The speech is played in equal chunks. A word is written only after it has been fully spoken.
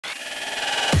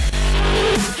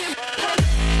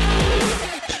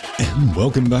and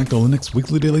welcome back to Linux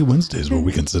Weekly Daily Wednesdays, where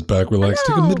we can sit back, relax,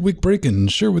 take a midweek break, and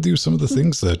share with you some of the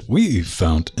things that we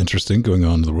found interesting going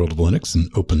on in the world of Linux and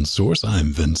open source.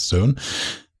 I'm Vince Stone.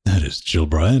 That is Jill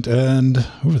Bryant, and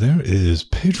over there is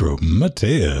Pedro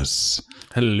Mateus.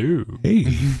 Hello. Hey,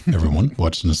 everyone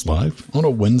watching us live on a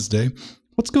Wednesday.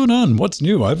 What's going on? What's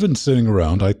new? I've been sitting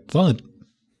around. I thought,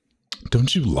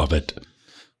 don't you love it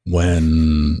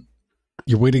when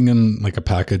you're waiting in like a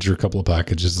package or a couple of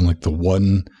packages and like the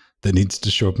one that needs to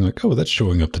show up and like, oh, that's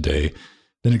showing up today.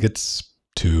 Then it gets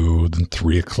 2, then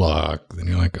 3 o'clock. Then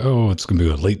you're like, oh, it's going to be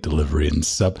a late delivery. And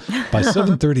by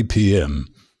 7:30 p.m.,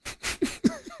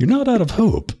 you're not out of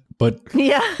hope, but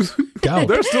Gout,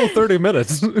 there's still 30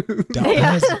 minutes. Gout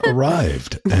has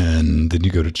arrived. And then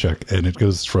you go to check and it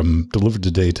goes from delivered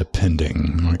today to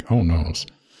pending. I'm like, oh no.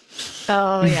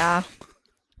 Oh, yeah.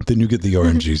 Then you get the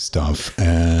RNG stuff,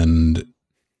 and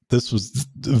this was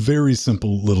a very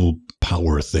simple little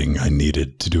power thing I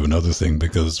needed to do another thing,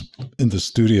 because in the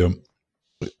studio,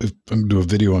 if I'm going to do a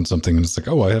video on something and it's like,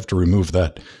 oh, I have to remove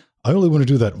that. I only want to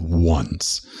do that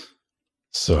once.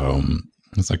 So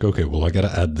it's like, okay, well, I got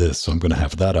to add this. So I'm going to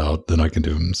have that out. Then I can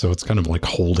do them. So it's kind of like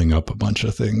holding up a bunch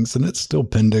of things, and it's still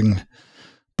pending.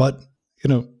 But, you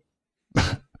know,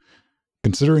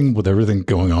 considering with everything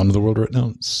going on in the world right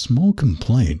now, small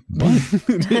complaint, but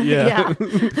yeah.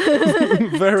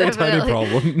 Very tiny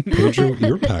problem. Pedro,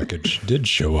 your package did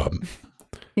show up.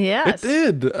 Yes.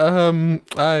 It did.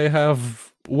 I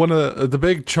have one of the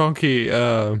big chunky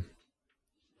MBox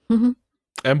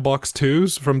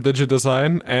 2s from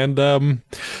DigiDesign, and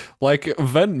like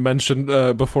Ven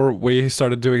mentioned before we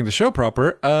started doing the show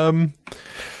proper,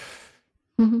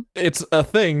 it's a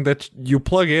thing that you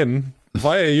plug in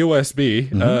via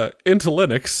USB into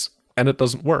Linux, and it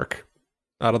doesn't work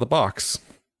out of the box.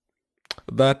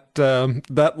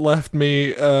 That left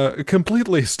me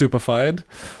completely stupefied.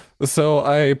 So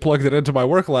I plugged it into my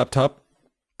work laptop,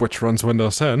 which runs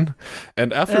Windows 10,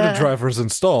 and after the driver's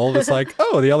installed, it's like,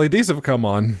 oh, the LEDs have come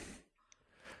on.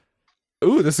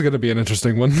 Ooh, this is going to be an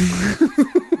interesting one.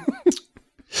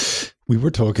 We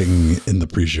were talking in the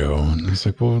pre-show, and he's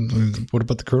like, well, what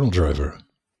about the kernel driver?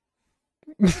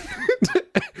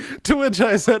 To which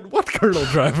I said, what kernel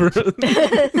driver?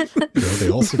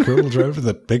 The also kernel driver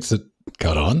that makes it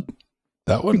cut on?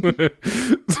 That one?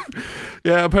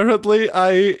 Yeah, apparently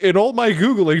in all my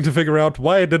Googling to figure out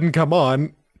why it didn't come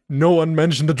on, no one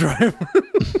mentioned a driver.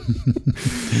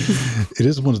 It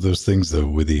is one of those things, though,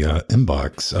 with the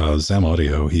inbox. Zam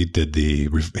Audio, he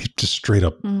just straight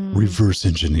up reverse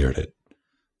engineered it.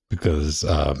 Because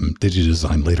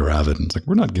DigiDesign later added, and it's like,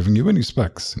 we're not giving you any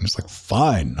specs. And it's like,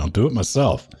 fine, I'll do it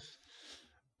myself.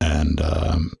 And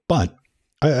but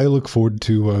I look forward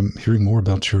to hearing more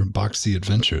about your boxy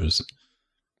adventures.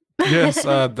 Yes,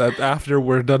 that after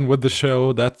we're done with the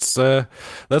show, that's the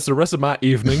rest of my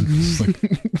evening. Like,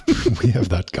 we have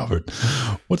that covered.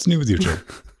 What's new with you, Joe?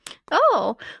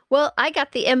 Oh, well, I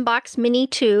got the MBox Mini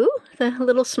 2, the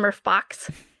little Smurf box.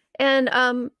 And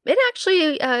it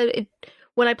actually...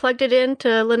 when I plugged it into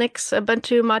Linux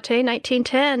Ubuntu Mate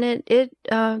 1910,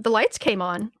 the lights came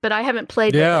on, but I haven't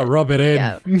played with it. Rub it in.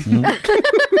 Yeah.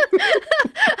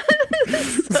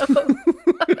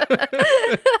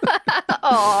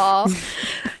 Aww.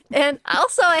 And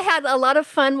also I had a lot of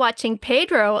fun watching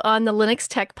Pedro on the Linux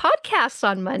Tech podcast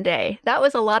on Monday. That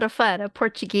was a lot of fun, a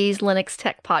Portuguese Linux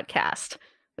Tech podcast.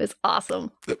 It was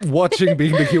awesome. Watching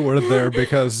being the keyword there,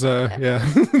 because yeah.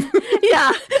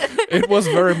 Yeah. It was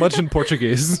very much in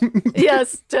Portuguese.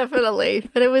 Yes, definitely.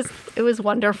 But it was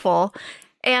wonderful.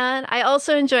 And I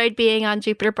also enjoyed being on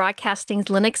Jupiter Broadcasting's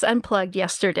Linux Unplugged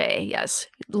yesterday. Yes,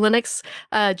 Linux,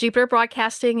 Jupiter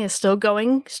Broadcasting is still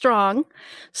going strong.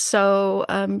 So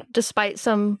despite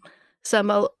a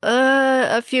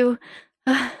few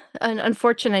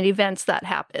unfortunate events that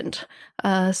happened,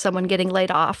 someone getting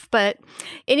laid off. But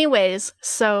anyways,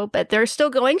 but they're still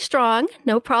going strong.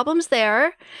 No problems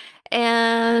there.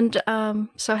 And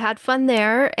so had fun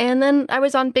there. And then I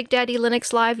was on Big Daddy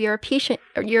Linux Live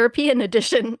European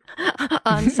edition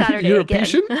on Saturday again.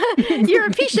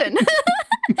 European.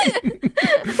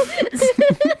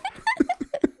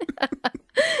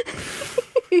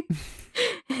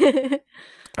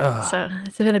 So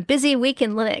it's been a busy week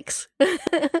in Linux.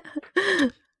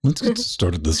 Let's get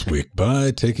started this week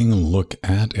by taking a look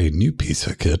at a new piece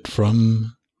of kit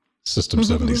from System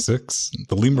 76,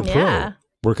 the Lemur Pro.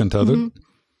 Work untethered.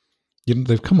 You know,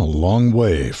 they've come a long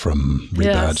way from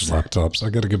rebadged laptops. I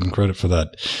got to give them credit for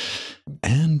that.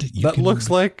 And that looks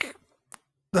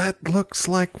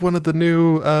like one of the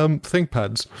new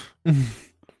ThinkPads.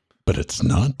 But it's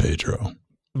not, Pedro.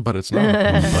 But it's not.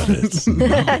 But it's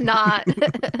not. Not.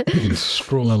 We can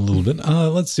scroll out a little bit.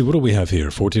 Let's see. What do we have here?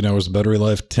 14 hours of battery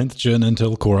life, 10th gen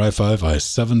Intel Core i5,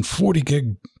 i7, 40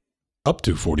 gig, up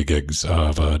to 40 gigs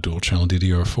of dual channel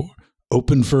DDR4.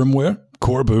 Open firmware,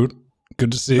 core boot.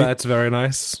 Good to see. That's very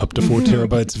nice. Up to 4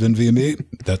 terabytes of NVMe.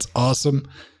 That's awesome.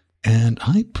 And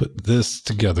I put this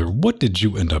together. What did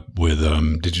you end up with?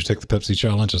 Did you take the Pepsi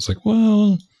challenge? It's like,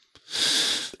 well,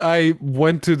 I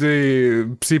went to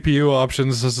the CPU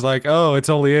options. It's like, oh, it's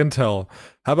only Intel.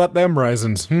 How about them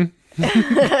Ryzens?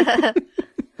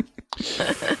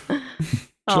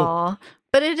 Aw.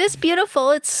 But it is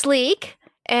beautiful. It's sleek.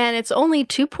 And it's only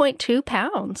 2.2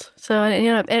 pounds. So,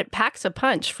 it packs a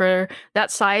punch for that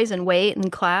size and weight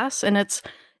and class. And it's,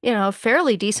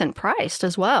 fairly decent priced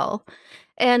as well.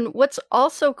 And what's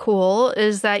also cool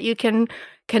is that you can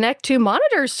connect two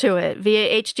monitors to it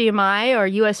via HDMI or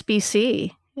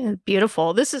USB-C. Yeah,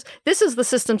 beautiful. This is the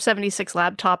System 76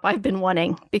 laptop I've been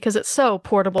wanting because it's so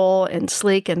portable and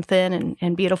sleek and thin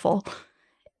and beautiful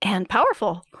and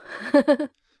powerful.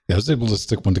 I was able to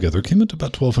stick one together. It came into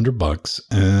about $1,200,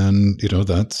 and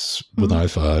that's with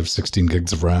i5, 16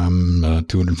 gigs of RAM,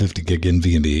 250 gig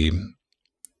NVMe.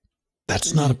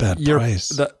 That's not a bad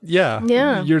price.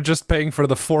 Yeah. You're just paying for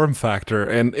the form factor,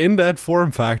 and in that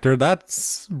form factor,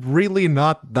 that's really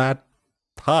not that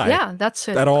high. Yeah, that's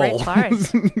a at great all.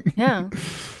 price. Yeah.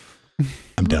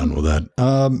 I'm down with that.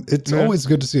 It's always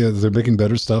good to see that they're making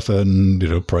better stuff,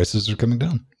 and prices are coming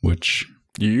down, which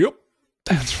yep.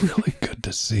 That's really good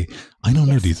to see. I don't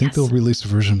know. Do you think they'll release a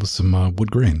version with some wood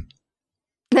grain?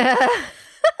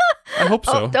 I hope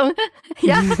so.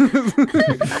 Yeah.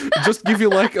 Just give you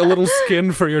like a little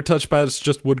skin for your touchpad. It's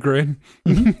just wood grain.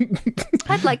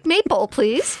 I'd like maple,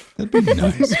 please. That'd be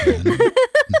nice, man.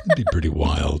 That'd be pretty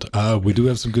wild. We do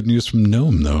have some good news from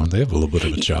Gnome, though. They have a little bit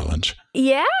of a challenge.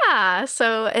 Yeah.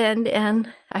 So,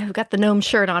 and I've got the Gnome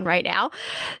shirt on right now.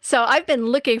 So I've been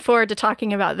looking forward to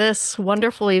talking about this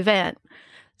wonderful event.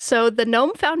 So the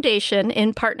Gnome Foundation,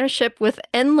 in partnership with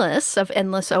Endless of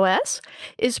Endless OS,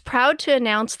 is proud to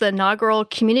announce the inaugural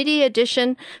Community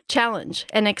Edition Challenge,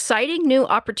 an exciting new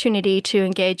opportunity to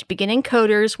engage beginning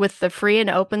coders with the free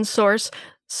and open source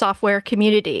software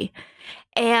community.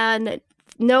 And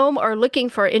Gnome are looking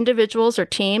for individuals or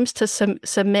teams to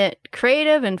submit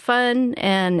creative and fun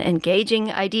and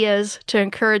engaging ideas to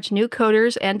encourage new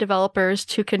coders and developers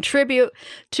to contribute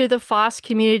to the FOSS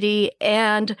community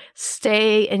and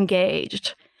stay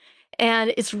engaged.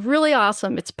 And it's really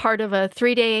awesome. It's part of a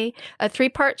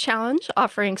three-part challenge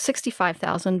offering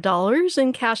 $65,000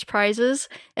 in cash prizes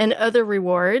and other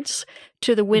rewards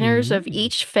to the winners of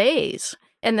each phase.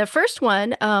 And the first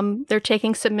one, they're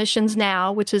taking submissions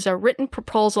now, which is a written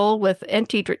proposal with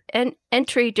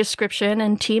entry description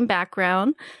and team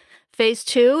background. Phase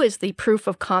 2 is the proof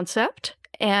of concept.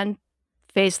 And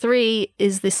Phase 3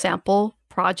 is the sample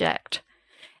project.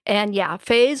 And yeah,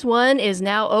 Phase 1 is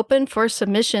now open for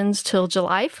submissions till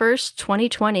July 1st,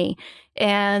 2020.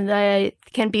 And they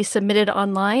can be submitted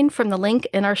online from the link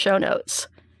in our show notes.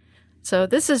 So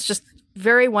this is just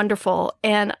very wonderful.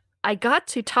 And I got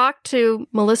to talk to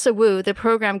Melissa Wu, the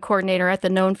program coordinator at the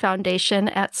Gnome Foundation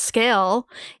at Scale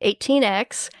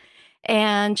 18X,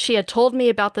 and she had told me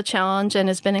about the challenge and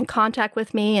has been in contact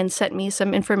with me and sent me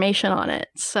some information on it.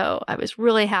 So I was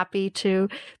really happy to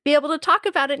be able to talk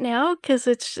about it now because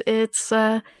it's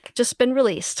just been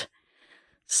released.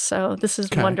 So this is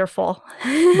wonderful.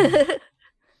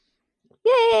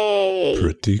 Yay!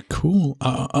 Pretty cool.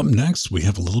 Up next, we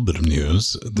have a little bit of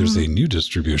news. There's a new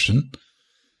distribution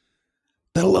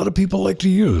that a lot of people like to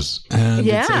use, and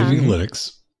it's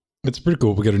Avialytics. It's pretty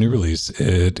cool. We got a new release.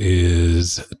 It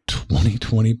is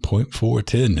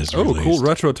 2020.410 is released. Oh, cool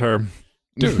retro term.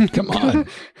 Dude, come on.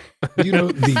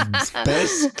 The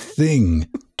best thing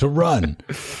to run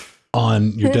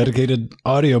on your dedicated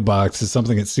audio box is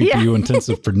something that's CPU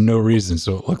intensive for no reason,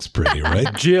 so it looks pretty, right?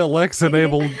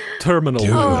 GLX-enabled terminal.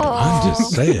 Dude, I'm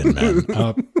just saying, man.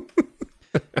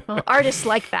 Well, artists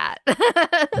like that.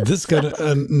 This guy,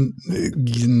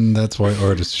 that's why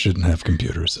artists shouldn't have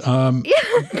computers.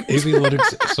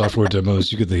 Avialytics software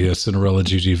demos, you get the Cinderella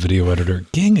GG video editor,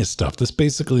 gang of stuff. This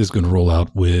basically is going to roll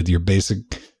out with your basic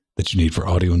that you need for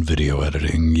audio and video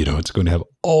editing. It's going to have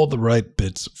all the right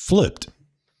bits flipped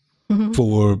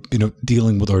for,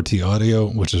 dealing with RT audio,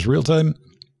 which is real time.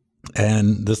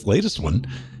 And this latest one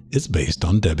is based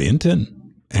on Debian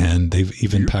 10. And they've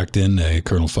even packed in a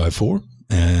kernel 5.4.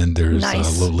 And there's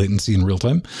low latency in real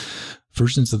time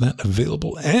versions of that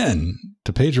available. And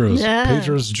to Pedro's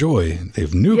joy,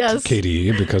 they've nuked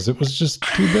KDE because it was just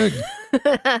too big.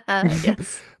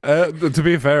 Yes. To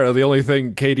be fair, the only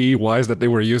thing KDE-wise that they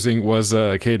were using was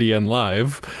KDN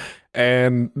Live.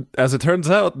 And as it turns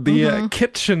out, the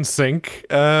kitchen sink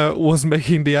was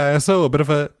making the ISO a bit of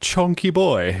a chunky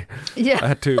boy. Yeah. I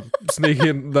had to sneak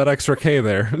in that extra K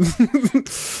there.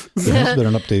 There has been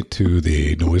an update to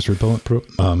the noise repellent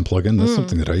plugin. That's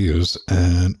something that I use.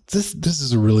 And this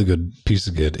is a really good piece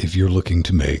of kit if you're looking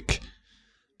to make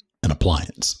an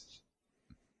appliance.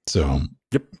 So,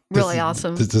 yep. Really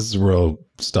awesome. This is where I'll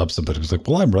stop somebody who's like,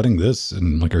 well, I'm running this.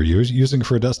 And like, are you using it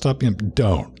for a desktop? Yeah,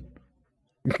 don't.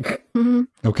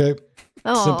 Okay?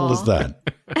 Aww. Simple as that.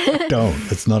 Don't.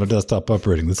 It's not a desktop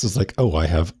operating. This is like, oh, I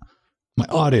have my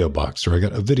audio box or I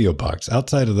got a video box.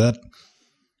 Outside of that,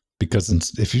 because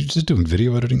if you're just doing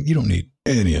video editing, you don't need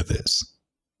any of this.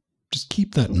 Just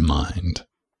keep that in mind.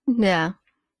 Yeah.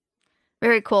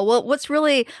 Very cool. Well, what's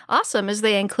really awesome is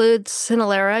they include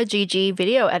Cinelera GG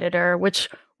Video Editor, which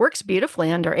works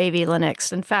beautifully under AV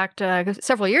Linux. In fact,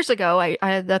 several years ago, I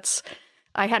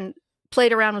hadn't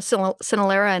played around with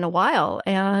Cinelera in a while,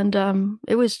 and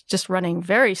it was just running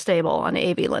very stable on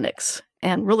AV Linux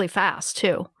and really fast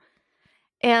too.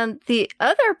 And the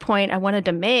other point I wanted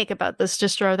to make about this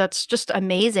distro that's just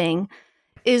amazing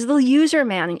is the user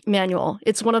manual.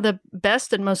 It's one of the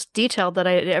best and most detailed that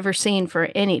I had ever seen for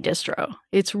any distro.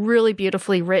 It's really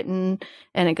beautifully written,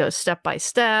 and it goes step by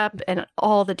step, and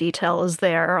all the detail is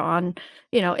there on,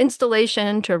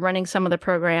 installation to running some of the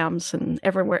programs and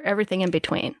everything in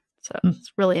between. So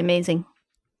it's really amazing.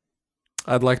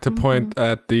 I'd like to point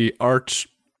at the Arch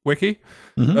wiki.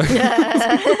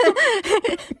 Yes.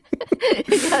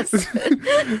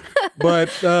 But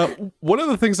one of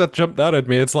the things that jumped out at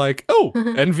me, it's like, oh,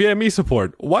 NVMe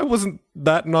support. Why wasn't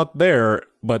that not there?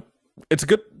 But it's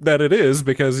good that it is,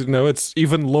 because, it's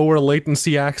even lower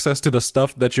latency access to the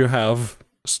stuff that you have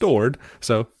stored.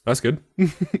 So that's good.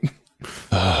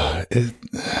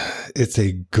 It's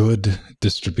a good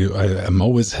distribute. I'm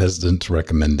always hesitant to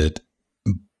recommend it,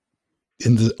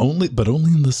 only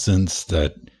in the sense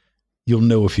that you'll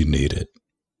know if you need it.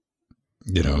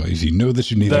 If you know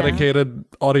that you need dedicated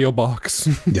audio box.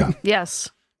 Yeah. Yes.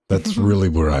 That's really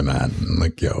where I'm at.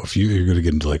 Like, if you're going to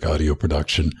get into like audio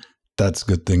production, that's a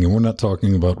good thing. And we're not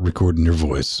talking about recording your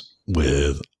voice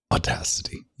with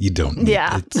Audacity. You don't need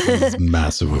it. It's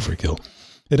massive overkill.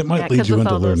 And it might lead you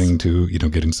into learning to,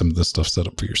 getting some of this stuff set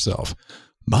up for yourself.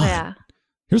 But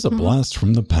here's a blast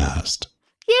from the past.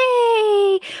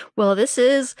 Yay! Well, this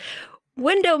is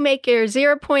Window Maker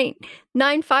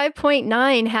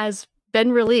 0.95.9 has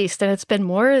been released, and it's been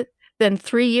more than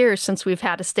 3 years since we've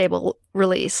had a stable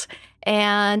release.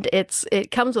 And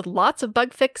it comes with lots of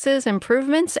bug fixes,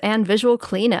 improvements, and visual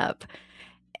cleanup.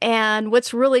 And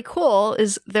what's really cool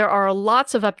is there are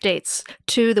lots of updates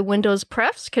to the Windows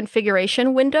Prefs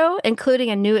configuration window,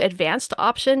 including a new advanced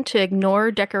option to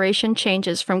ignore decoration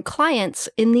changes from clients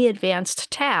in the advanced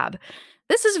tab.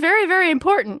 This is very, very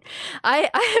important.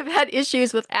 I have had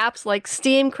issues with apps like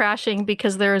Steam crashing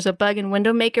because there is a bug in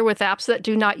Window Maker with apps that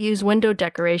do not use window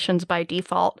decorations by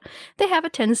default. They have a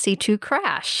tendency to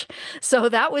crash. So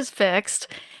that was fixed.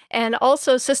 And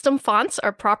also, system fonts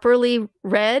are properly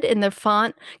read in the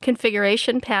font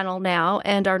configuration panel now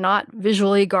and are not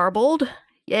visually garbled.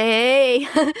 Yay!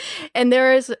 And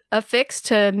there is a fix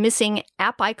to missing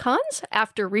app icons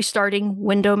after restarting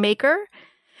Window Maker.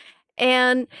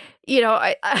 And,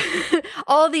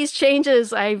 all these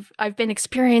changes I've been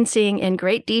experiencing in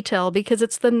great detail because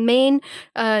it's the main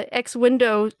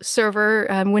X-Window server,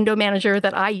 window manager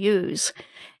that I use.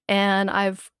 And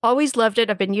I've always loved it.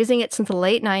 I've been using it since the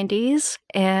late 90s.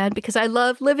 And because I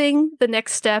love living the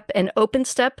next step and open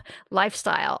step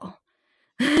lifestyle.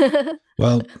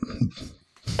 Well,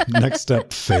 next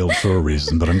step failed for a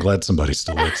reason, but I'm glad somebody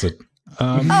still likes it.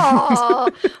 Oh,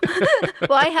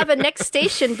 well, I have a next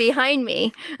station behind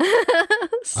me.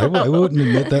 So. I wouldn't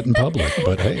admit that in public,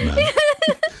 but hey, man.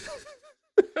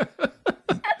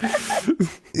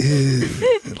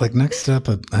 Like next step,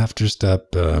 after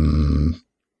step,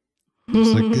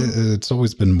 it's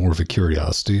always been more of a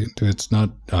curiosity. It's not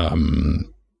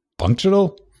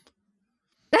functional.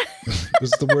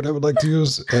 Is the word I would like to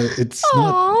use. It's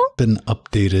not been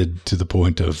updated to the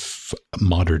point of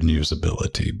modern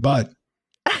usability, but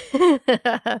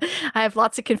I have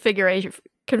lots of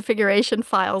configuration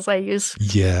files I use.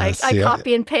 Yeah, I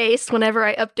copy and paste whenever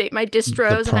I update my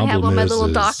distros, and I have all my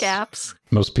little doc apps.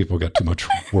 Most people got too much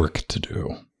work to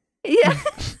do. Yeah.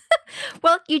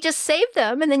 Well, you just save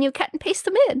them, and then you cut and paste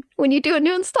them in when you do a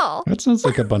new install. That sounds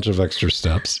like a bunch of extra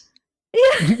steps.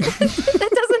 Yeah, that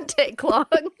doesn't take long.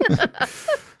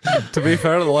 To be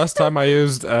fair, the last time I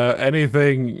used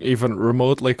anything even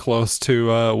remotely close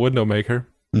to Window Maker,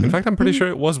 In fact, I'm pretty sure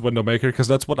it was Window Maker because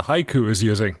that's what Haiku is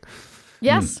using.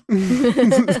 Yes.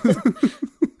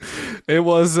 It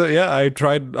was, I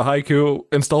tried Haiku,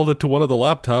 installed it to one of the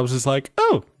laptops. It's like,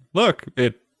 oh, look,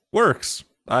 it works.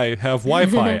 I have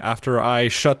Wi-Fi after I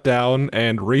shut down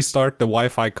and restart the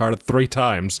Wi-Fi card 3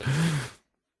 times.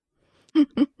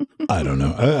 I don't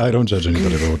know. I don't judge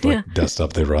anybody by what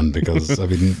desktop they run because, I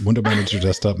mean, Window Manager,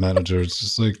 Desktop Manager, it's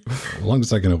just like, as long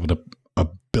as I can open up a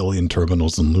billion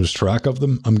terminals and lose track of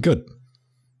them, I'm good.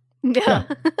 Yeah.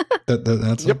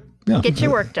 That's Get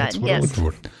your work done. Yes.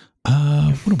 What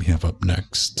do we have up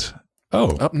next?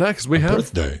 Oh, up next we have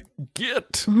birthday.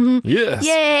 Git. Mm-hmm. Yes.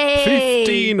 Yay!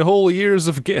 15 whole years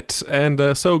of Git. And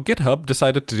so GitHub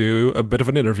decided to do a bit of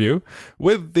an interview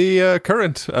with the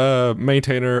current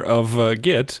maintainer of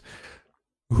Git,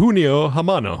 Junio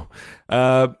Hamano,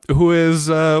 who is,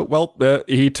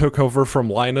 he took over from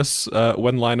Linus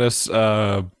when Linus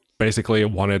basically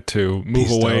wanted to move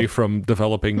away from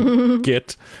developing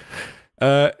Git.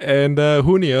 And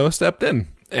Junio stepped in.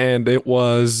 And it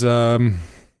was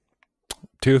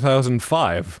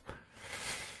 2005.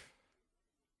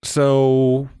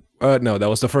 So no, that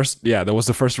was the first. Yeah, that was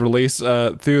the first release.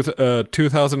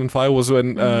 2005 was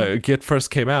when Git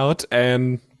first came out,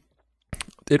 and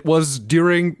it was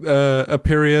during a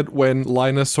period when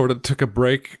Linus sort of took a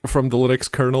break from the Linux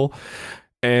kernel.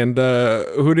 And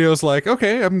Junio's like,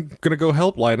 okay, I'm gonna go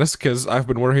help Linus because I've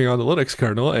been working on the Linux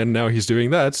kernel, and now he's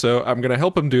doing that, so I'm gonna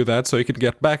help him do that so he can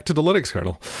get back to the Linux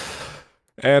kernel.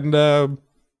 And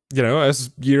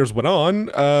as years went on,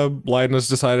 Linus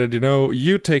decided,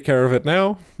 you take care of it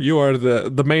now. You are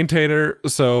the maintainer,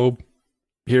 so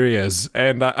here he is.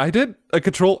 And I did a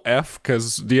Control F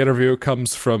because the interview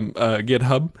comes from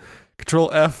GitHub. Control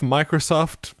F,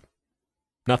 Microsoft,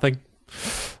 nothing.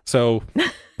 So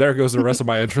there goes the rest of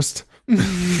my interest.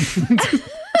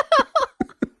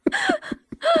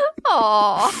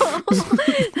 Aww.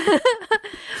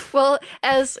 Well,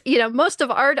 as most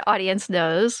of our audience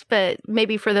knows, but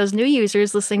maybe for those new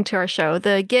users listening to our show,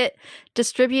 the Git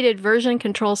distributed version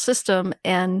control system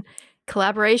and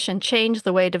collaboration changed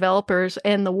the way developers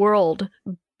and the world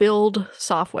build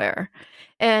software.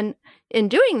 And in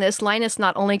doing this, Linus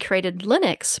not only created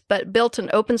Linux, but built an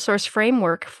open source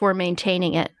framework for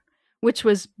maintaining it, which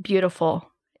was beautiful.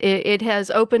 It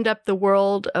has opened up the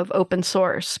world of open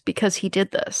source because he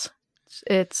did this.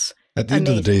 It's at the end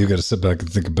of the day, you got to sit back and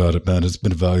think about it, man. It's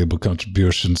been a valuable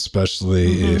contribution,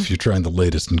 especially if you're trying the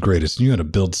latest and greatest. And you got to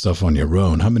build stuff on your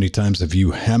own. How many times have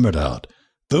you hammered out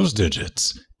those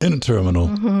digits in a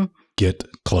terminal? Git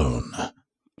clone.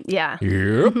 Yeah.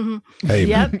 Yep. Hey,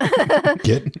 man,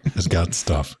 Git has got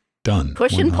stuff done.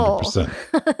 Push and pull.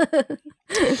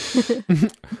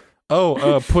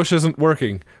 100%. Push isn't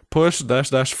working. Push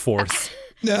 -- force.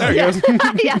 There you go.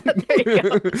 Yeah, there you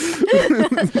go.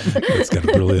 That's kind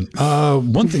of brilliant.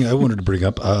 One thing I wanted to bring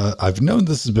up, I've known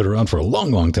this has been around for a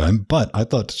long, long time, but I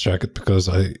thought to check it because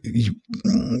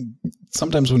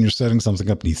sometimes when you're setting something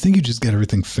up and you think you just get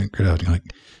everything figured out, you're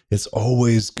like, it's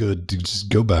always good to just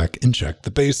go back and check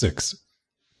the basics.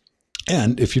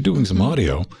 And if you're doing some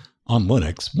audio on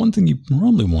Linux, one thing you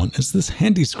probably want is this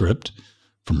handy script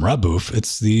from Raboof.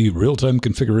 It's the real-time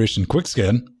configuration quick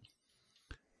scan.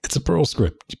 It's a Perl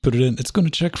script. You put it in, it's going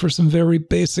to check for some very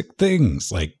basic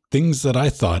things, like things that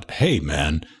I thought, hey,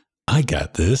 man, I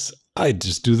got this. I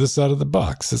just do this out of the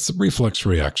box. It's a reflex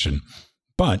reaction.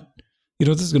 But,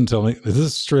 this is going to tell me,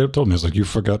 this straight up told me, it's like, you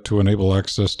forgot to enable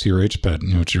access to your HPAD,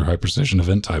 it's your high precision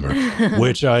event timer,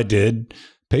 which I did.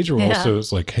 Pedro also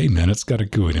is like, hey, man, it's got a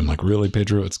GUI. And I'm like, really,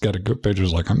 Pedro? It's got a GUI.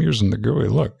 Pedro's like, I'm using the GUI.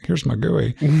 Look, here's my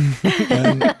GUI.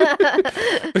 And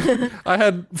I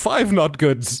had 5 not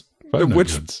goods.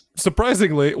 Which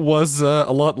surprisingly was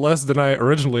a lot less than I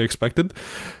originally expected.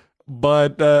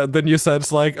 But then you said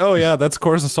it's like, oh yeah, that's of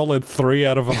course a solid 3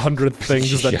 out of 100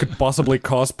 things that could possibly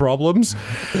cause problems.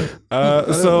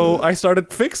 So I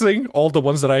started fixing all the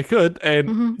ones that I could,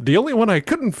 and the only one I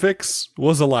couldn't fix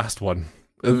was the last one.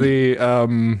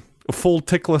 The full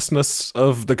ticklessness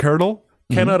of the kernel.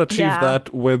 Cannot achieve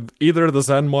that with either the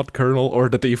ZenMod kernel or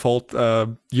the default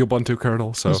Ubuntu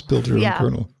kernel. So just build your own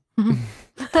kernel.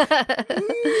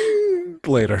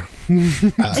 Later.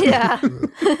 Yeah.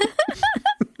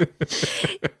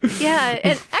 Yeah,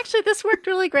 and actually this worked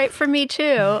really great for me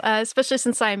too, especially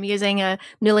since I'm using a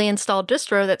newly installed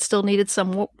distro that still needed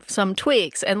some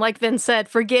tweaks. And like Vin said,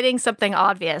 forgetting something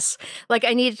obvious, like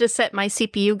I needed to set my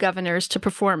CPU governors to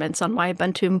performance on my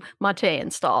Ubuntu Mate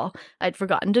install. I'd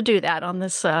forgotten to do that on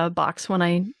this box when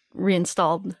I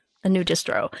reinstalled a new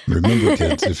distro. Remember,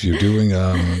 kids, if you're doing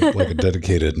like a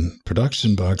dedicated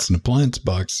production box, an appliance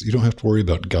box, you don't have to worry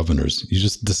about governors. You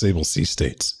just disable C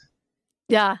states.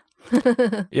 Yeah.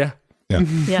 Yeah. Yeah.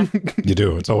 Yeah. You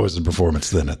do. It's always in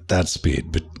performance then at that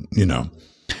speed, but you know,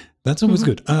 that's always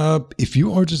good. If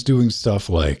you are just doing stuff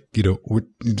like, you know,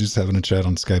 you're just having a chat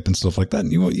on Skype and stuff like that,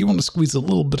 and you want to squeeze a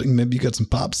little bit, and maybe you got some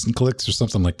pops and clicks or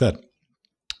something like that,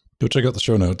 go check out the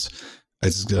show notes.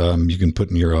 You can put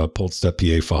in your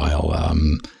pulled.pa file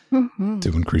to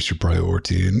increase your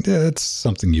priority. And yeah, it's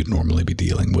something you'd normally be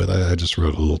dealing with. I just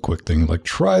wrote a little quick thing like,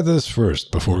 try this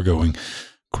first before going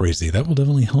crazy. That will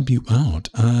definitely help you out.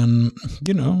 And,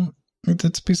 you know,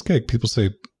 it's a piece of cake. People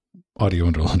say audio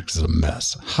under Linux is a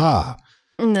mess. Ha!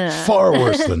 Nah. Far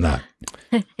worse than that.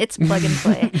 It's plug and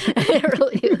play. It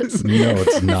really is. No,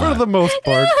 it's not. For the most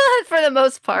part. For the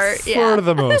most part, yeah. For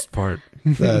the most part.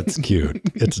 That's cute.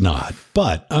 It's not.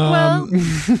 But, Well,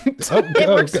 it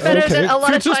works better than a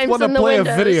lot If of you just times want to in the play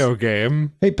Windows. a video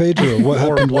game hey, Pedro, what or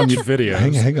happened when watch you...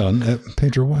 videos. Hang on.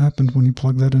 Pedro, what happened when you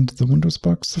plugged that into the Windows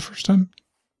box the first time?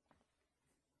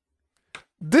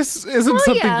 This isn't Well,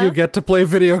 something yeah. you get to play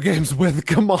video games with.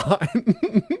 Come on.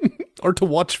 Or to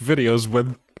watch videos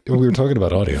with. Well, we were talking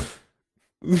about audio.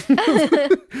 That's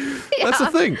the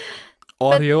thing.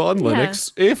 Audio on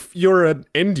Linux, if you're an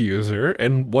end user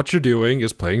and what you're doing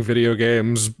is playing video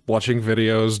games, watching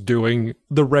videos, doing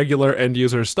the regular end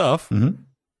user stuff,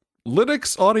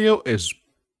 Linux audio is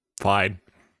fine.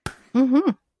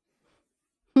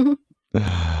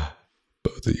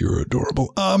 Both of you are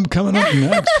adorable. Coming up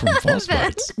next from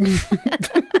Phosphites.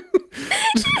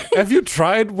 Have you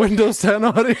tried Windows 10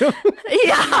 audio?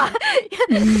 Yeah.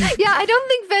 Yeah, I don't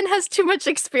think Ben has too much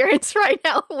experience right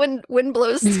now when wind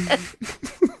blows 10.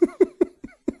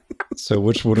 So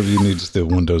which one of you needs the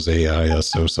Windows AI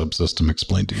SO subsystem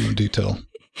explained to you in detail?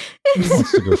 Who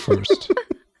wants to go first?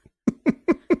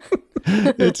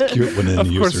 It's cute when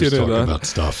end users talk about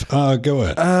stuff. Go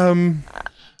ahead.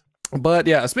 But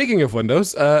yeah, speaking of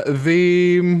Windows,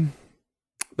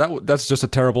 that's just a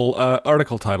terrible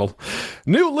article title.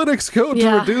 New Linux code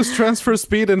to reduce transfer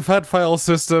speed in FAT file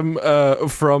system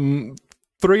from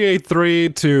 383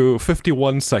 to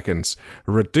 51 seconds.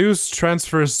 Reduce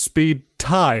transfer speed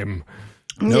time.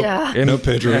 Nope. Yeah. No,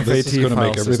 Pedro, this is going to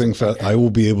make everything fast. I will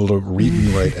be able to read and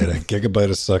write at a gigabyte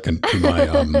a second to my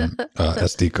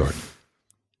SD card.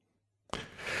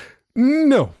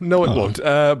 No, it won't.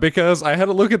 Because I had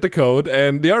a look at the code,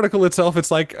 and the article itself,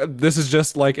 it's like, this is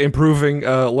just like improving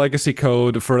legacy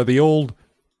code for the old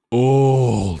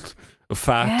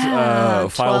FAT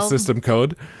file system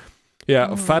code. Yeah,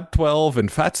 FAT12 and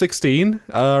FAT16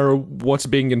 are what's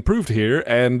being improved here,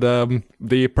 and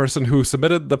the person who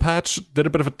submitted the patch did a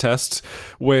bit of a test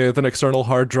with an external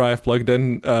hard drive plugged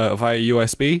in via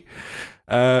USB,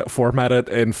 formatted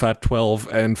in FAT12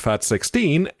 and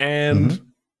FAT16, and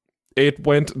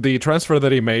the transfer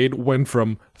that he made went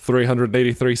from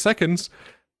 383 seconds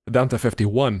down to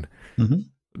 51.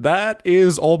 That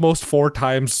is almost 4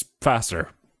 times faster.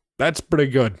 That's pretty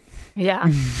good. Yeah.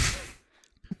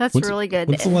 That's really good.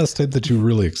 When's the last time that you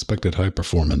really expected high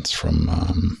performance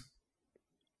from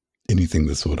anything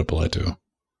this would apply to?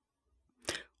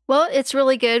 Well, it's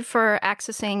really good for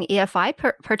accessing EFI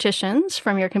partitions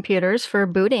from your computers for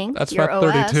booting That's your about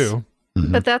OS. 32.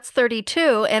 But that's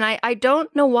 32, and I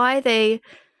don't know why they...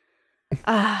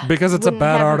 because it's a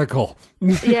bad article.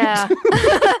 Yeah.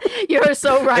 You're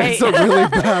so right. It's a really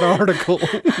bad article.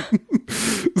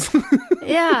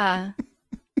 Yeah.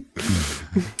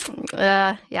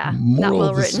 Yeah. Not Moral well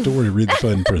of the written. story, read the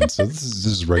fine print. So this is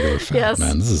just regular FAT,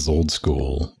 man. This is old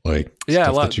school. Like,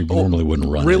 stuff that you normally wouldn't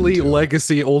run really into.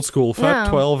 legacy old school.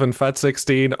 FAT12 and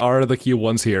FAT16 are the key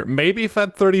ones here. Maybe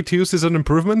FAT32 is an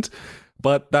improvement,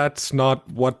 but that's not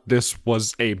what this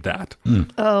was aimed at.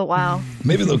 Oh, wow.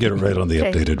 Maybe they'll get it right on the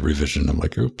updated revision. I'm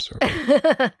like, oops, sorry.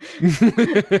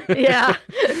 Yeah.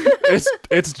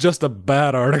 It's just a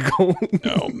bad article.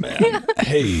 Oh, man.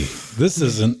 Hey, this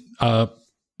isn't...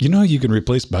 you know how you can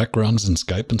replace backgrounds in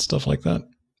Skype and stuff like that?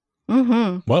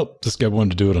 Well, this guy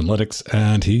wanted to do it on Linux,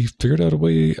 and he figured out a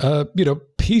way,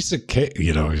 piece of cake.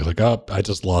 You know, you're like, oh, I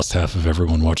just lost half of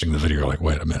everyone watching the video. You're like,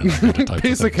 wait a minute. I gotta type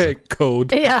piece of cake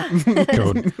code. Yeah.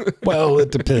 code. Well,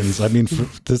 it depends. I mean,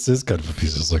 this is kind of a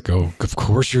piece. It's like, oh, of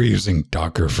course you're using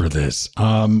Docker for this.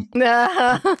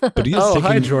 But he is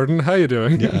hi, Jordan. How you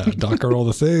doing? Yeah, Docker all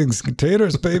the things.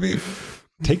 Containers, baby.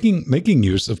 Making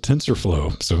use of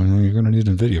TensorFlow. So you're going to need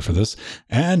NVIDIA for this.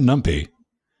 And NumPy.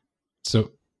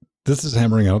 So this is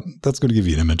hammering out. That's going to give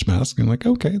you an image mask. And like,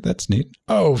 okay, that's neat.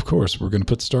 Oh, of course, we're going to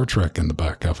put Star Trek in the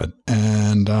back of it.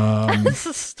 And This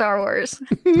is Star Wars.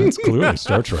 that's clearly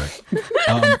Star Trek.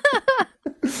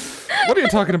 What are you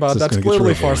talking about? That's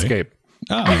clearly Farscape.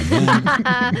 Oh,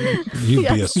 man. You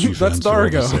BSG fans That's are all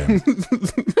Dargo. the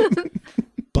same.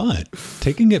 But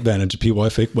taking advantage of PY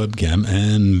fake webcam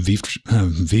and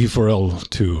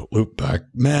V4L2 loopback,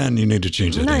 man, you need to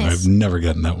change that thing. I've never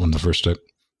gotten that one the first time.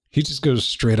 He just goes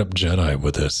straight up Jedi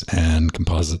with this and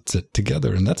composites it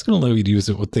together. And that's going to allow you to use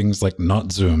it with things like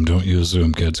not Zoom. Don't use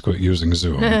Zoom, kids. Quit using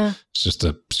Zoom. It's just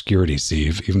a security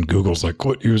sieve. Even Google's like,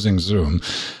 quit using Zoom.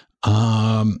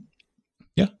 Yeah,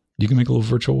 you can make a little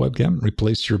virtual webcam,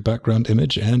 replace your background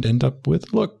image, and end up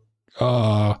with, look,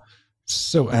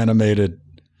 so animated.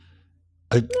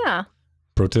 Yeah.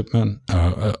 Pro tip, man,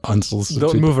 unsolicited.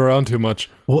 Don't move around too much.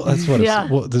 Well, that's what.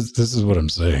 Well, this is what I'm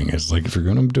saying. Is like if you're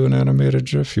going to do an animated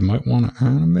GIF, you might want to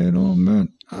animate a little bit.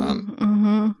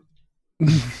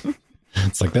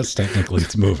 It's like that's technically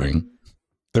it's moving.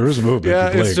 There is movement. Yeah,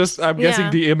 it's just I'm guessing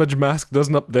the image mask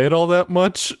doesn't update all that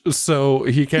much, so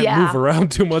he can't move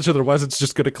around too much. Otherwise, it's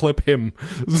just going to clip him.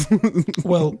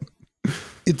 Well,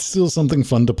 it's still something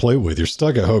fun to play with. You're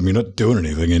stuck at home. You're not doing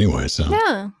anything anyway. So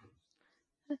yeah.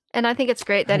 And I think it's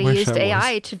great that he used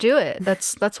AI to do it.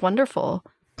 That's wonderful.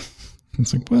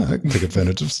 It's like, well, I can take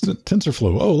advantage of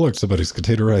TensorFlow. Oh, look, somebody's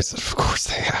containerized it. Of course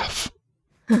they have.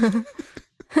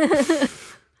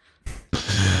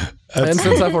 And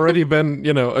since I've already been,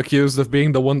 accused of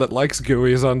being the one that likes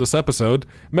GUIs on this episode,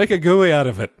 make a GUI out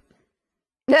of it.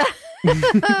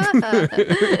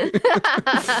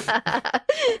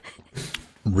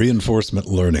 Reinforcement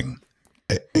learning.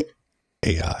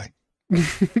 AI.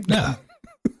 Yeah.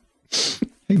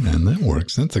 Hey man, that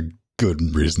works. That's a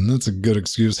good reason. That's a good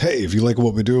excuse. Hey, if you like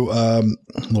what we do, a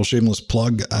little shameless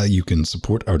plug, you can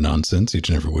support our nonsense each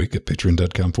and every week at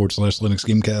patreon.com/Linux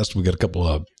Gamecast. We got a couple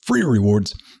of free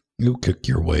rewards. You'll kick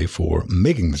your way for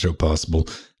making the show possible.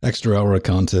 Extra hour of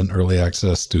content, early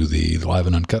access to the live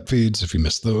and uncut feeds if you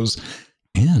missed those.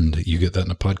 And you get that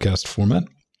in a podcast format.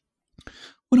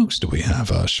 What else do we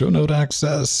have? Show note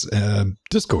access,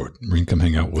 Discord. You can come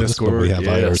hang out with us, but we have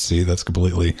IRC that's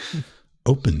completely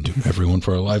open to everyone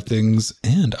for our live things.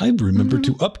 And I remember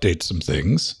to update some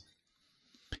things.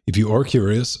 If you are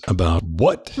curious about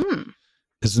what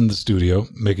is in the studio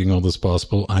making all this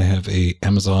possible, I have a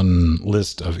Amazon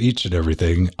list of each and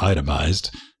everything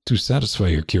itemized to satisfy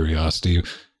your curiosity.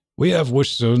 We have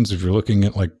wish zones if you're looking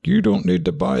at like, you don't need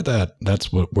to buy that.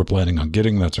 That's what we're planning on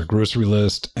getting. That's our grocery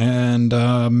list. And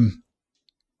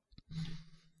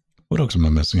what else am I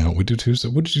missing out? We do Tuesday.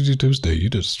 What did you do Tuesday? You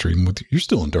did a stream with, you're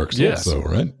still in Dark Souls though,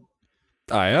 right?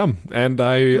 I am. And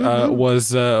I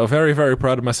was very, very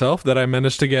proud of myself that I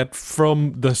managed to get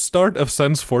from the start of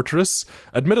Sen's Fortress.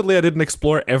 Admittedly, I didn't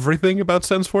explore everything about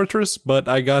Sen's Fortress, but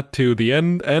I got to the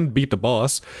end and beat the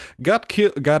boss. Got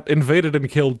invaded and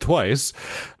killed twice,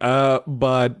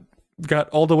 but got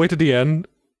all the way to the end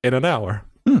in an hour.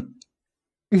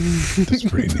 That's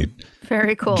pretty neat.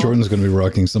 Very cool. Jordan's going to be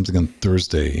rocking something on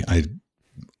Thursday.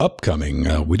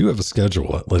 Upcoming, we do have a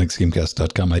schedule at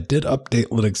linuxgamecast.com. I did update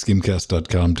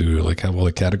linuxgamecast.com to like have all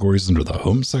the categories under the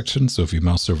home section. So if you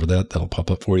mouse over that, that'll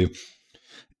pop up for you.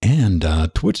 And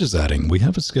Twitch is adding. We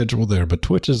have a schedule there, but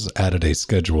Twitch has added a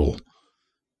schedule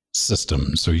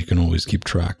system, so you can always keep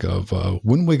track of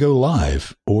when we go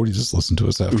live, or you just listen to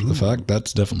us after the fact.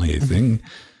 That's definitely a thing.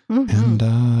 And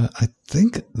I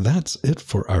think that's it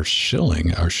for our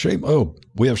shilling, our shame. Oh,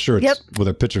 we have shirts with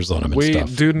our pictures on them and stuff.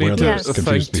 We do need to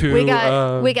thank two.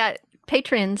 We got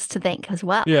patrons to thank as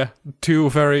well. Yeah, two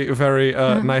very, very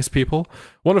nice people.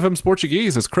 One of them's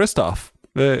Portuguese. Is Christoph.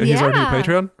 He's our new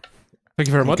Patreon. Thank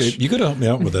you very much. You could help me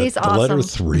out with that. He's the awesome. letter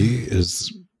 3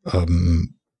 is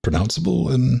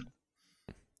pronounceable in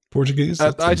Portuguese.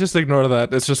 I just ignore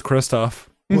that. It's just Christoph.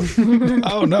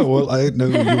 Oh no! Well, I know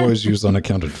you always use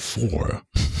unaccounted for.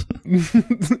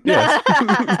 Yes,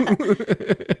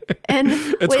 and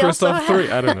it's Christoph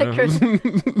 3. I don't know.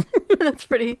 That's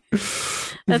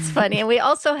funny. And we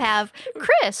also have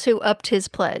Chris, who upped his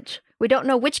pledge. We don't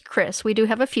know which Chris. We do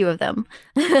have a few of them,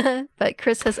 but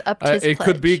Chris has upped his pledge. It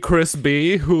could be Chris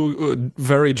B, who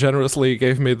very generously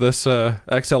gave me this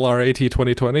XLR AT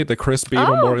 2020, the Chris B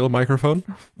Memorial microphone.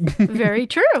 Very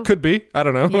true. Could be. I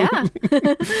don't know. Yeah.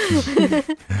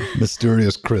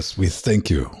 Mysterious Chris, we thank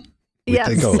you. We yes.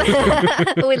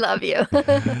 We love you.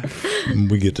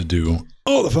 We get to do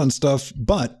all the fun stuff,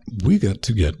 but we got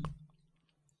to get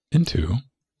into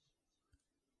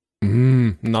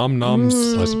nom noms.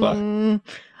 Slice of pie.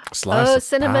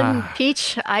 Cinnamon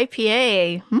peach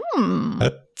IPA.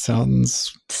 That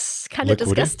sounds kind of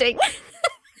disgusting.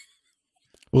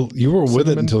 Well, you were with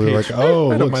it until you're like, oh,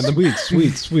 look,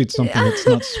 sweet, something that's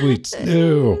not sweet.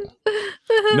 Ew.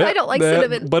 I don't like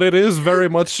cinnamon. But it is very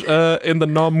much in the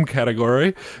nom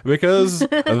category because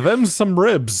them's some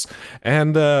ribs.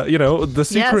 And, the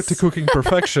secret to cooking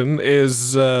perfection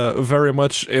is very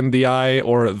much in the eye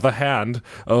or the hand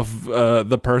of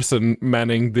the person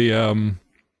manning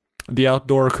the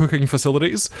outdoor cooking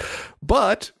facilities.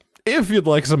 But if you'd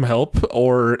like some help,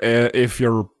 or if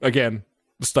you're, again,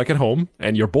 stuck at home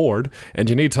and you're bored and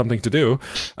you need something to do,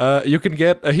 you can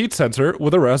get a heat sensor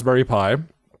with a Raspberry Pi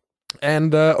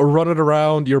and run it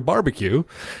around your barbecue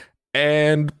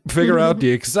and figure out the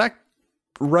exact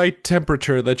right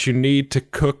temperature that you need to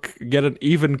get an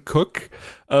even cook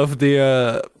of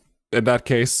the, in that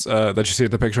case, that you see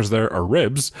in the pictures there are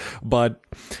ribs. But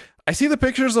I see the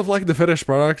pictures of like the finished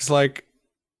products, like,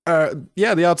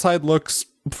 the outside looks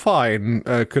fine.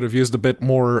 Could have used a bit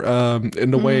more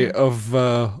in the way of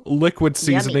liquid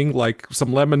seasoning, like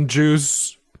some lemon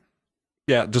juice.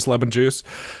 Yeah, just lemon juice.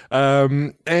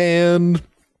 And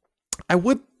I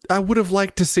would have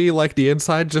liked to see like the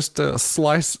inside, just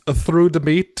slice through the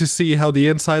meat to see how the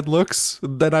inside looks.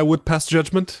 Then I would pass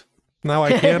judgment. Now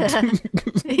I can't.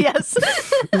 Yes.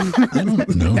 I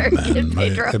don't know, Very man. good,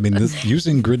 Pedro. I mean,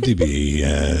 using GridDB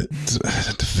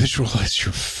to visualize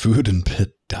your food and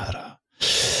pit data.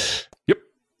 Yep.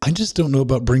 I just don't know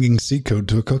about bringing C code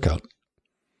to a cookout.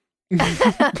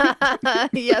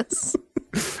 Yes.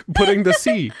 Putting the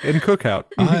C in cookout.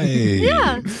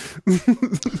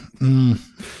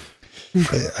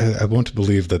 I want to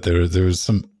believe that there's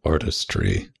some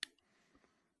artistry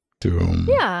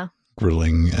to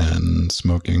grilling and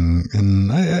smoking,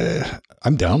 and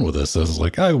I'm down with this. I was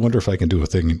like, I wonder if I can do a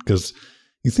thing, because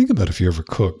you think about if you ever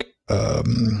cook,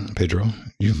 Pedro,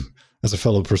 you as a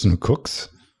fellow person who cooks,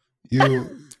 you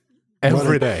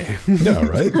every day. Yeah,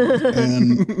 right.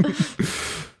 And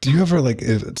do you ever like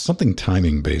if it's something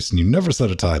timing based and you never set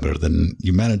a timer, then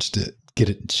you manage to get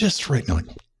it just right, and you're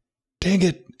like, dang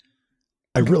it,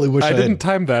 I really wish I didn't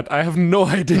time that. I have no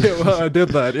idea why I did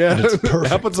that. Yeah, it's perfect. It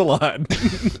happens a lot.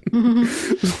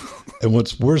 And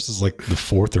what's worse is like the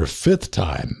fourth or fifth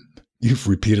time you've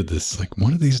repeated this. Like,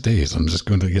 one of these days, I'm just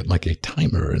going to get like a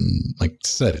timer and like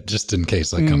set it just in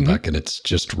case I come back and it's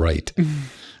just right.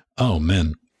 Oh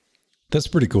man, that's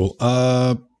pretty cool.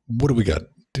 What do we got?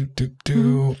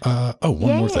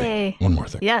 One more thing.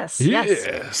 Yes.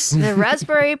 Yes. The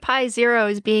Raspberry Pi Zero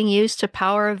is being used to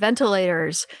power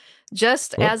ventilators,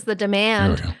 just as the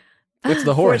demand. There we go. It's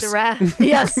the horse.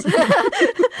 Yes.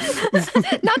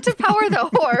 Not to power the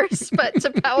horse, but to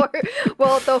power,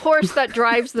 the horse that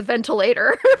drives the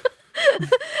ventilator.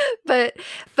 but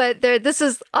this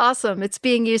is awesome. It's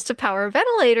being used to power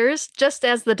ventilators, just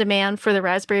as the demand for the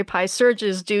Raspberry Pi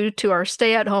surges due to our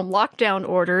stay-at-home lockdown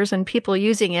orders and people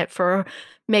using it for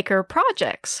maker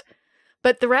projects.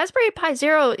 But the Raspberry Pi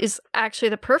Zero is actually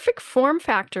the perfect form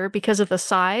factor because of the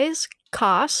size,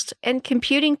 cost, and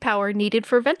computing power needed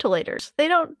for ventilators. They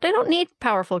don't need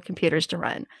powerful computers to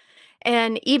run.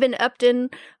 And even Upton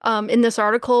in this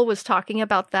article was talking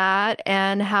about that,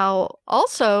 and how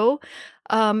also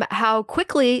how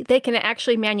quickly they can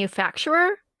actually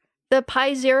manufacture the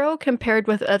Pi Zero compared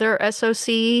with other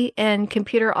SoC and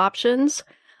computer options.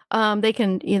 They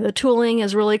can, the tooling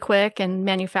is really quick and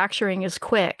manufacturing is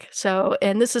quick. So,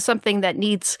 and this is something that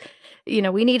needs,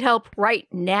 we need help right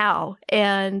now.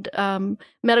 And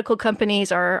medical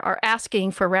companies are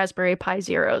asking for Raspberry Pi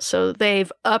Zero. So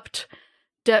they've upped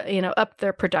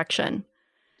their production.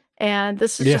 And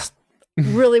this is just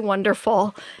really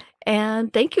wonderful.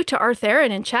 And thank you to Arthur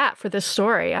in chat for this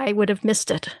story. I would have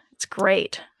missed it. It's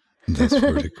great. That's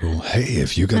pretty cool. Hey,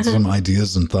 if you got some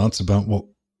ideas and thoughts about what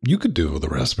you could do with a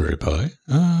Raspberry Pi,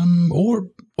 or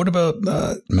what about,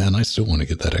 man, I still want to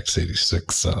get that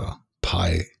x86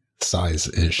 Pi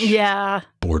size-ish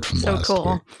board from last week.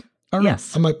 I don't know.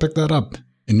 I might pick that up.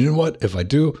 And you know what? If I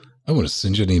do, I want to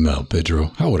send you an email,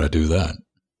 Pedro. How would I do that?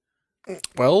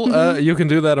 Well, you can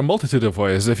do that a multitude of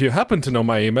ways. If you happen to know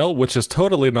my email, which is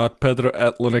totally not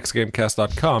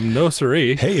pedro@linuxgamecast.com, no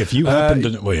siree. Hey, if you happen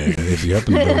to know my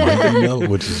email,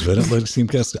 which is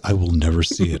ven@linuxgamecast, I will never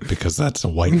see it because that's a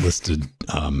whitelisted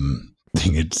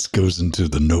thing. It goes into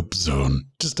the nope zone.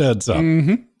 Just heads up.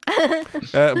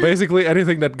 Basically,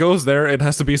 anything that goes there, it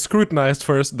has to be scrutinized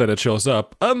first, then it shows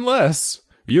up. Unless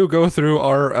you go through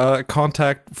our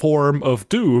contact form of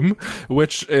doom,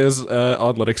 which is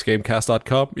on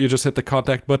linuxgamecast.com. You just hit the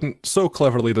contact button, so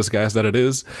cleverly disguised that it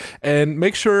is, and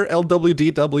make sure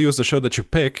LWDW is the show that you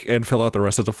pick and fill out the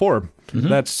rest of the form.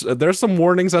 There's some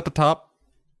warnings at the top.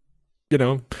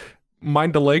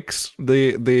 Mind the links.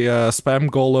 The spam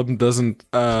golem doesn't,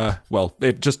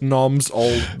 it just noms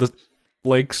all the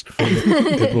links.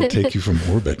 It will take you from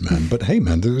orbit, man. But hey,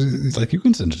 man, there's, like, you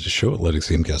can send it to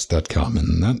show@linuxgamecast.com,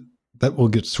 and that will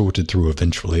get sorted through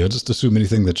eventually. I just assume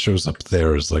anything that shows up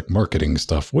there is like marketing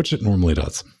stuff, which it normally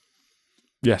does.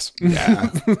 Yes. Yeah,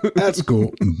 that's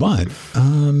cool. But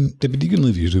you can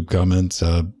leave YouTube comments,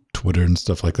 Twitter and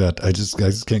stuff like that. I just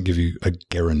can't give you a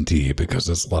guarantee because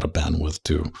there's a lot of bandwidth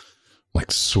to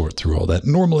like sort through all that.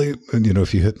 Normally, you know,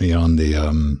 if you hit me on the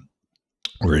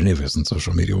or any of us on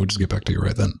social media, we'll just get back to you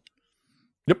right then.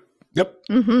 Yep.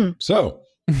 Mm-hmm. So,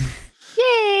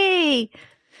 Yay!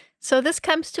 So this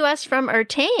comes to us from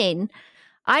Ertain.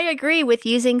 I agree with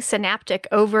using Synaptic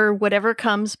over whatever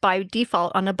comes by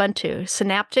default on Ubuntu.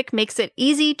 Synaptic makes it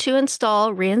easy to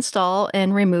install, reinstall,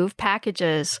 and remove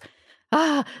packages.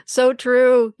 Ah, so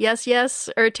true. Yes,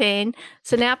 Ertain.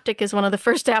 Synaptic is one of the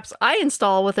first apps I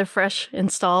install with a fresh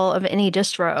install of any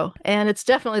distro. And it's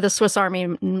definitely the Swiss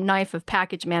Army knife of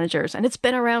package managers. And it's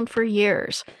been around for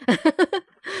years.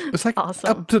 It's like, awesome.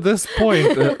 Up to this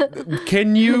point,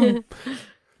 can you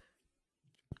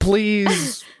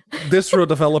please, distro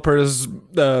developers,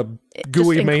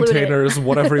 GUI maintainers,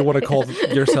 whatever you want to call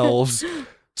yourselves,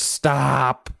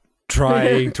 stop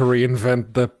trying to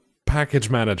reinvent the package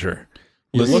manager.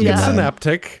 You look at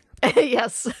Synaptic.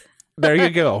 Yes. There you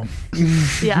go.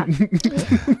 Yeah.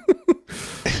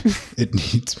 it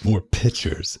needs more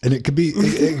pictures, and it could be.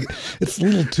 It's a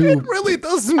little too. It really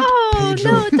doesn't. Oh,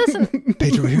 Pedro, no, it doesn't.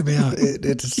 Pedro, hear me out.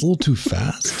 It's a little too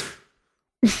fast.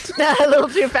 A little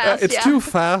too fast. It's too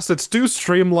fast. It's too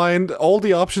streamlined. All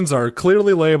the options are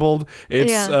clearly labeled.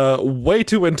 It's way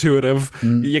too intuitive.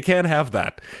 You can't have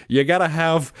that. You gotta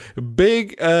have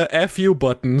big FU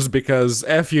buttons because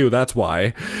FU, that's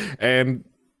why. And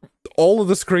all of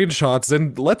the screenshots,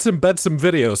 and let's embed some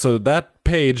video. So that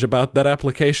page about that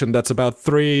application that's about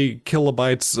 3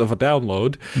 kilobytes of a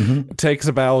download takes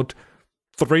about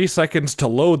 3 seconds to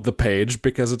load the page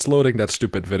because it's loading that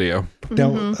stupid video.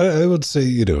 Now, I would say,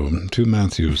 you know, to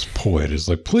Matthew's point is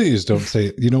like, please don't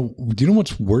say, do you know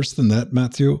what's worse than that,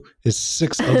 Matthew? Is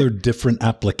 6 other different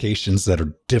applications that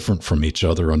are different from each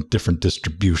other on different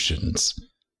distributions.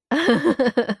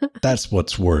 That's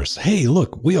what's worse. Hey,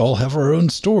 look, we all have our own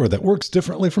store that works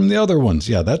differently from the other ones.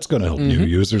 Yeah, that's going to help new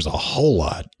users a whole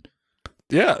lot.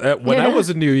 Yeah, when I was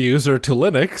a new user to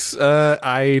Linux,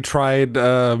 I tried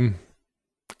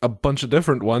a bunch of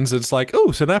different ones. It's like,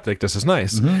 oh, Synaptic, this is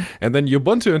nice. And then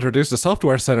Ubuntu introduced the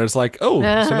Software Center. It's like, oh,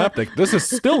 Synaptic, this is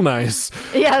still nice.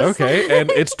 Yes. Okay, and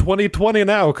it's 2020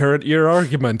 now, current year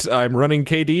argument. I'm running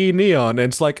KDE Neon,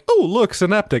 and it's like, oh, look,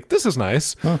 Synaptic, this is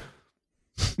nice. Huh.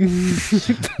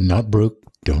 Not broke,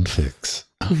 don't fix.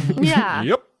 Yeah.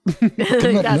 Yep.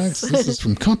 Coming up next, this is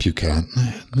from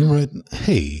CompuCat. They write,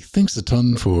 hey, thanks a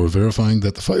ton for verifying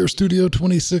that the Fire Studio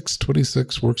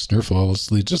 2626 works near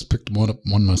flawlessly. Just picked one up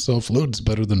myself. Loads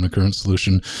better than the current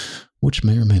solution, which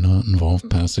may or may not involve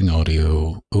passing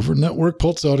audio over network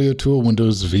pulse audio to a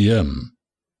Windows VM.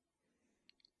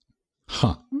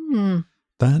 Huh.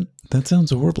 That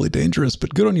sounds horribly dangerous,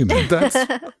 but good on you, man. That's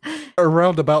a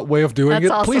roundabout way of doing it.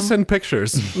 Awesome. Please send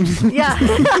pictures. Yeah.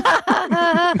 One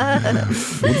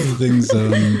of the things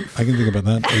I can think about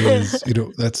that is,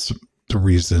 that's the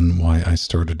reason why I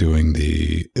started doing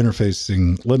the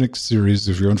Interfacing Linux series.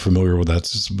 If you're unfamiliar with that,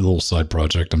 it's just a little side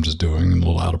project I'm just doing, a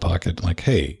little out of pocket. Like,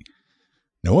 hey,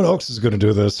 no one else is going to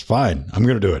do this. Fine, I'm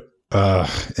going to do it.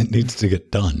 It needs to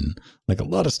get done. Like a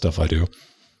lot of stuff I do.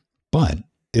 But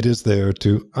it is there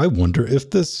to, I wonder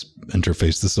if this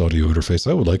audio interface,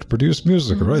 I would like to produce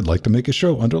music, or I'd like to make a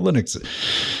show under Linux.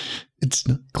 It's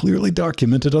not clearly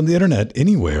documented on the internet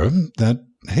anywhere that,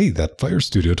 hey, that Fire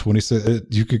Studio 26,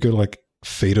 you could go to like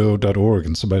fado.org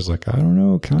and somebody's like, I don't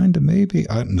know, kind of, maybe.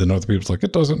 And then other people's like,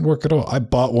 it doesn't work at all. I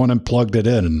bought one and plugged it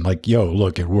in and like, yo,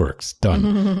 look, it works.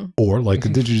 Done. Or like the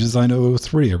DigiDesign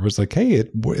 003, it was like, hey,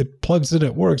 it plugs in,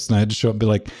 it works. And I had to show up and be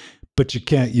like, but you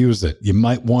can't use it. You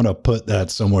might want to put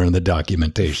that somewhere in the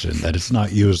documentation that it's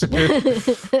not usable.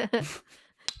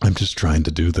 I'm just trying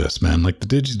to do this, man. Like the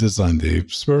DigiDesign, the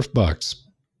Smurf box,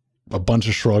 a bunch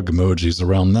of shrug emojis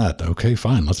around that. Okay,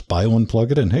 fine. Let's buy one,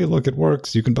 plug it in. Hey, look, it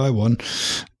works. You can buy one.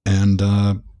 And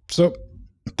so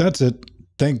that's it.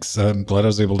 Thanks. I'm glad I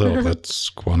was able to help. That's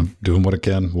I'm doing what I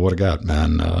can, what I got,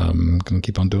 man. I'm going to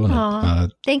keep on doing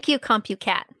it. Thank you,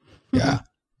 CompuCat. Yeah.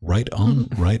 Right on,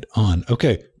 right on.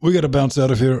 Okay, we got to bounce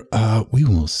out of here. We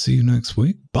will see you next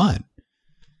week, but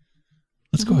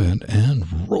let's go ahead and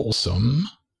roll some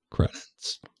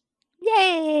credits.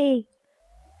 Yay!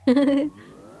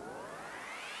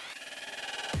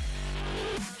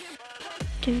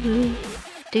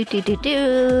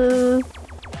 do.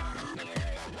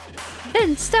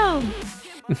 Ben Stone!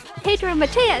 Pedro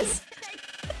Mateus!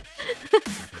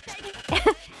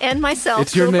 and myself.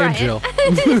 It's your name, O'Brien. Jill.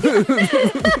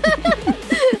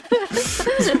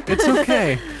 It's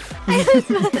okay.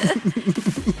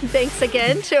 Thanks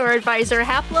again to our advisor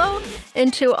Haplo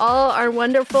and to all our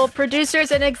wonderful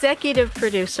producers and executive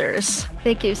producers.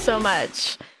 Thank you so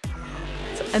much.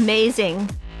 It's amazing.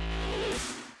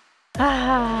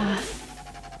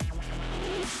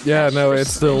 Yeah, no, it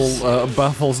still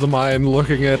baffles the mind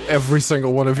looking at every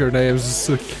single one of your names. It's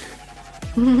like,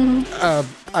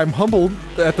 I'm humbled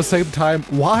at the same time.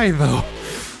 Why, though?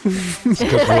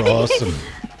 Because we're awesome.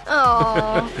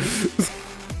 Oh,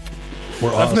 We're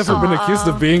I've awesome. never been accused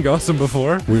of being awesome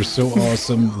before. We're so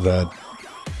awesome that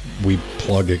we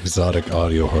plug exotic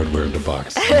audio hardware into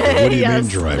boxes. What do you mean,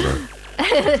 driver?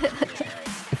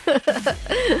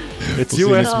 It's We'll see you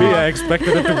USB. I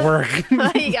expected it to work.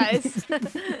 bye, you guys.